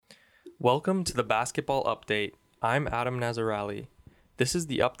Welcome to the Basketball Update. I'm Adam Nazarali. This is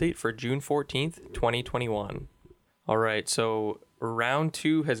the update for June 14th, 2021. All right, so round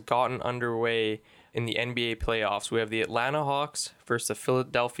 2 has gotten underway in the NBA playoffs. We have the Atlanta Hawks versus the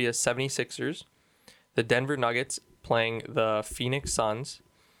Philadelphia 76ers, the Denver Nuggets playing the Phoenix Suns,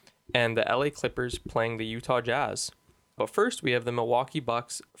 and the LA Clippers playing the Utah Jazz. But first, we have the Milwaukee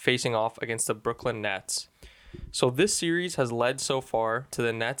Bucks facing off against the Brooklyn Nets. So this series has led so far to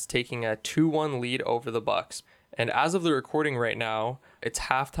the Nets taking a 2-1 lead over the Bucks. And as of the recording right now, it's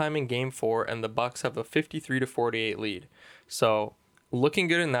halftime in game 4 and the Bucks have a 53-48 lead. So looking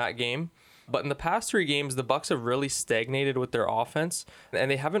good in that game. But in the past 3 games, the Bucks have really stagnated with their offense and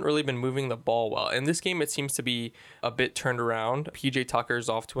they haven't really been moving the ball well. In this game, it seems to be a bit turned around. PJ Tucker's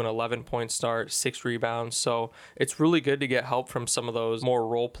off to an 11-point start, 6 rebounds. So it's really good to get help from some of those more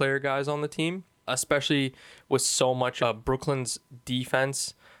role player guys on the team, especially with so much Brooklyn's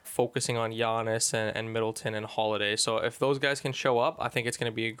defense focusing on Giannis and Middleton and Holiday. So if those guys can show up, I think it's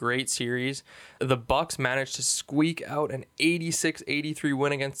going to be a great series. The Bucks managed to squeak out an 86-83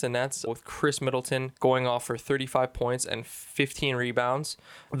 win against the Nets with Chris Middleton going off for 35 points and 15 rebounds.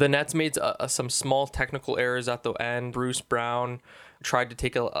 The Nets made some small technical errors at the end. Bruce Brown tried to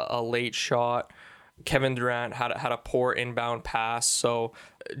take a late shot. Kevin Durant had a poor inbound pass. So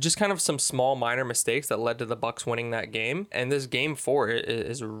just kind of some small minor mistakes that led to the Bucks winning that game. And this game 4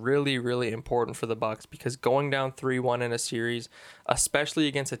 is really, really important for the Bucks because going down 3-1 in a series, especially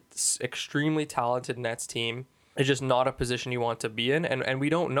against an extremely talented Nets team, is just not a position you want to be in. And we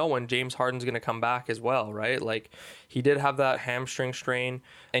don't know when James Harden's going to come back as well, right? Like, he did have that hamstring strain,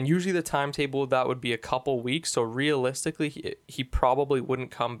 and usually the timetable of that would be a couple weeks. So realistically, he probably wouldn't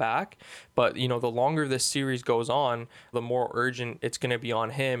come back. But, you know, the longer this series goes on, the more urgent it's going to be on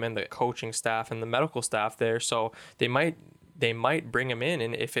him and the coaching staff and the medical staff there. So they might bring him in,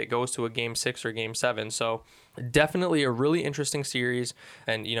 and if it goes to a game 6 or game 7. So definitely a really interesting series,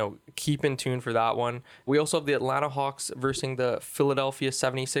 and keep in tune for that one. We also have the Atlanta Hawks versus the Philadelphia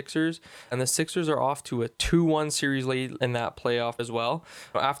 76ers, and the Sixers are off to a 2-1 series lead in that playoff as well.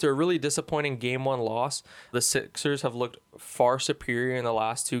 After a really disappointing game 1 loss, the Sixers have looked far superior in the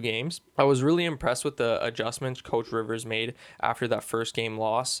last 2 games. I was really impressed with the adjustments Coach Rivers made after that first game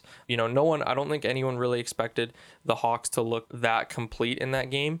loss. I don't think anyone really expected the Hawks to look that complete in that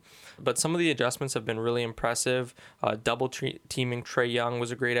game, but some of the adjustments have been really impressive. Double teaming Trae Young was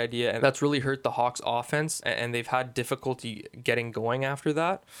a great idea, and that's really hurt the Hawks offense, and they've had difficulty getting going after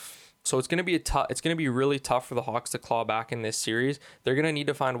that. So it's going to be really tough for the Hawks to claw back in this series. They're going to need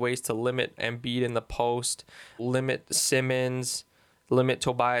to find ways to limit Embiid in the post, limit Simmons, limit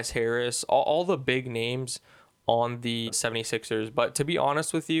Tobias Harris, all the big names on the 76ers. But to be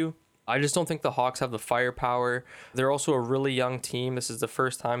honest with you, I just don't think the Hawks have the firepower. They're also a really young team. This is the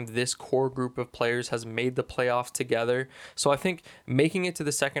first time this core group of players has made the playoffs together. So I think making it to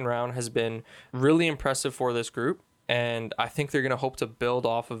the second round has been really impressive for this group. And I think they're going to hope to build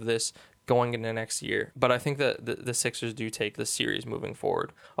off of this going into next year. But I think that the Sixers do take the series moving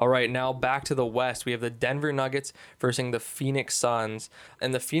forward. All right, now back to the West. We have the Denver Nuggets versus the Phoenix Suns.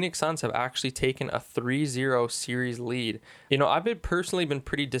 And the Phoenix Suns have actually taken a 3-0 series lead. I've personally been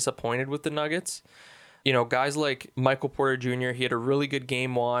pretty disappointed with the Nuggets. Guys like Michael Porter Jr., he had a really good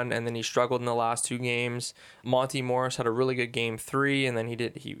game 1, and then he struggled in the last 2 games. Monty Morris had a really good game 3, and then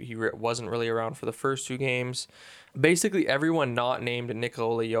he wasn't really around for the first 2 games. Basically, everyone not named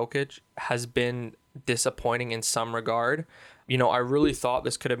Nikola Jokic has been disappointing in some regard. I really thought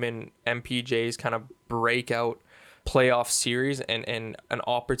this could have been MPJ's kind of breakout playoff series and an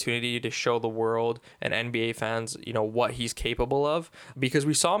opportunity to show the world and NBA fans, what he's capable of, because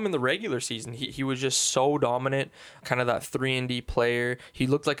we saw him in the regular season. He was just so dominant, kind of that 3-and-D player. He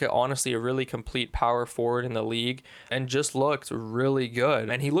looked like honestly a really complete power forward in the league and just looked really good.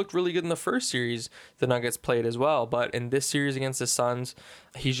 And he looked really good in the first series the Nuggets played as well. But in this series against the Suns,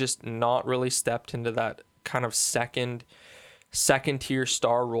 he's just not really stepped into that kind of second tier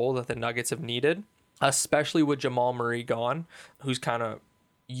star role that the Nuggets have needed, especially with Jamal Murray gone, who's kind of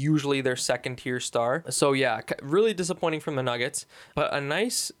usually their second tier star. So yeah, really disappointing from the Nuggets, but a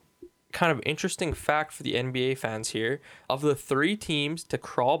nice kind of interesting fact for the NBA fans here. Of the 3 teams to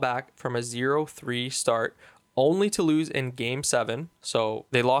crawl back from a 0-3 start, only to lose in game 7. So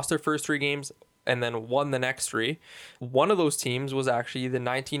they lost their first 3 games, and then won the next 3. One of those teams was actually the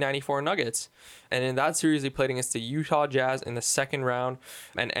 1994 Nuggets. And in that series, they played against the Utah Jazz in the second round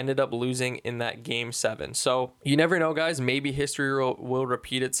and ended up losing in that game 7. So you never know, guys. Maybe history will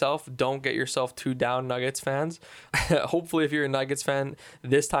repeat itself. Don't get yourself too down, Nuggets fans. Hopefully, if you're a Nuggets fan,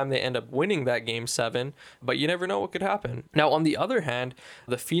 this time they end up winning that game 7. But you never know what could happen. Now, on the other hand,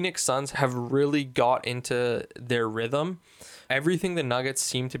 the Phoenix Suns have really got into their rhythm. Everything the Nuggets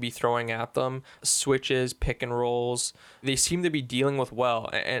seem to be throwing at them, switches, pick and rolls, they seem to be dealing with well.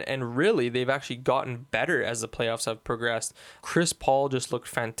 And really, they've actually gotten better as the playoffs have progressed. Chris Paul just looked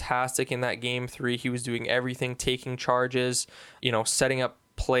fantastic in that game 3. He was doing everything, taking charges, setting up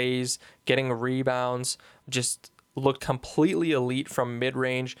plays, getting rebounds, just looked completely elite from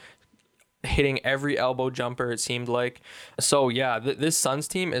mid-range, hitting every elbow jumper, it seemed like. So yeah, this Suns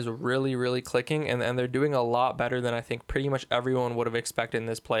team is really, really clicking, and they're doing a lot better than I think pretty much everyone would have expected in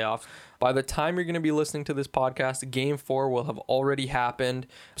this playoff. By the time you're going to be listening to this podcast, game 4 will have already happened,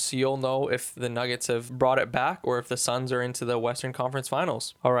 so you'll know if the Nuggets have brought it back or if the Suns are into the Western Conference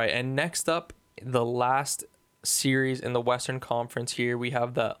Finals. All right, and next up, the last series in the Western Conference here, we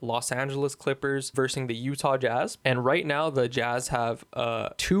have the Los Angeles Clippers versus the Utah Jazz. And right now, the Jazz have a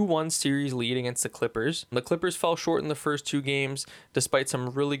 2-1 series lead against the Clippers. The Clippers fell short in the first 2 games, despite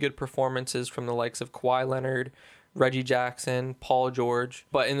some really good performances from the likes of Kawhi Leonard, Reggie Jackson, Paul George.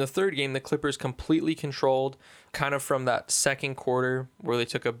 But in the third game, the Clippers completely controlled, kind of from that second quarter where they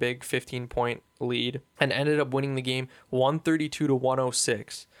took a big 15-point lead and ended up winning the game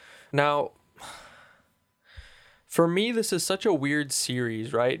 132-106. Now, for me, this is such a weird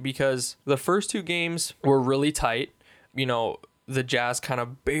series, right? Because the first 2 games were really tight. The Jazz kind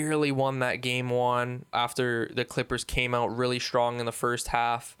of barely won that game 1 after the Clippers came out really strong in the first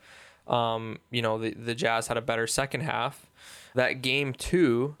half. The Jazz had a better second half. That game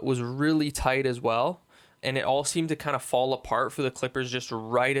 2 was really tight as well. And it all seemed to kind of fall apart for the Clippers just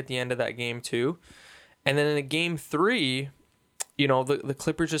right at the end of that game 2. And then in the game 3, the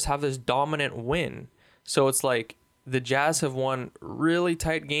Clippers just have this dominant win. So it's like, the Jazz have won really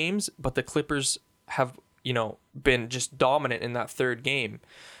tight games, but the Clippers have, been just dominant in that third game.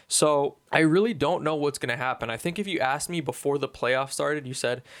 So I really don't know what's going to happen. I think if you asked me before the playoffs started, you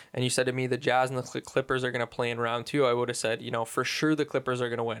said to me the Jazz and the Clippers are going to play in round 2, I would have said, for sure the Clippers are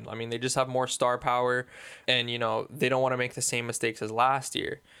going to win. I mean, they just have more star power and, they don't want to make the same mistakes as last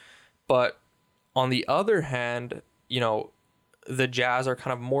year. But on the other hand, the Jazz are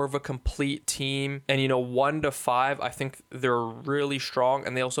kind of more of a complete team, and 1 to 5, I think they're really strong,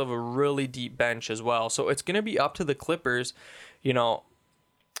 and they also have a really deep bench as well. So it's going to be up to the Clippers,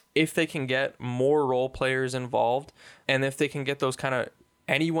 if they can get more role players involved, and if they can get those kind of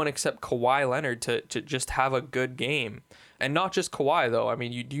anyone except Kawhi Leonard to just have a good game. And not just Kawhi, though. I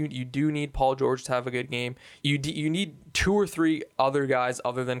mean, you do need Paul George to have a good game. You need 2 or 3 other guys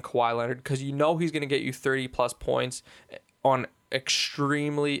other than Kawhi Leonard, because he's going to get you 30 plus points on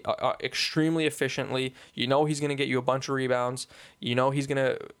extremely efficiently. He's going to get you a bunch of rebounds. He's going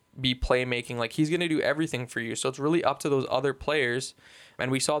to be playmaking. Like, he's going to do everything for you. So it's really up to those other players. And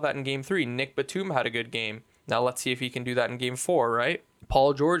we saw that in game 3. Nick Batum had a good game. Now let's see if he can do that in game 4, right?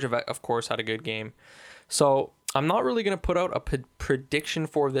 Paul George, of course, had a good game. So I'm not really going to put out a prediction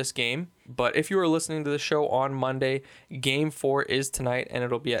for this game, but if you are listening to the show on Monday, game 4 is tonight, and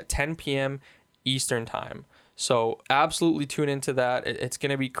it'll be at 10 p.m. Eastern time. So absolutely tune into that. It's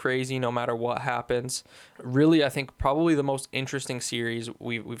going to be crazy no matter what happens. Really, I think probably the most interesting series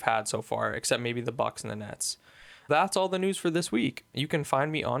we've had so far, except maybe the Bucks and the Nets. That's all the news for this week. You can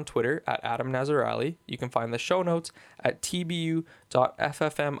find me on Twitter at Adam Nazarali. You can find the show notes at tbu.ffmi.ca.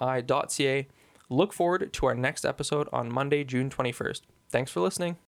 Look forward to our next episode on Monday, June 21st. Thanks for listening.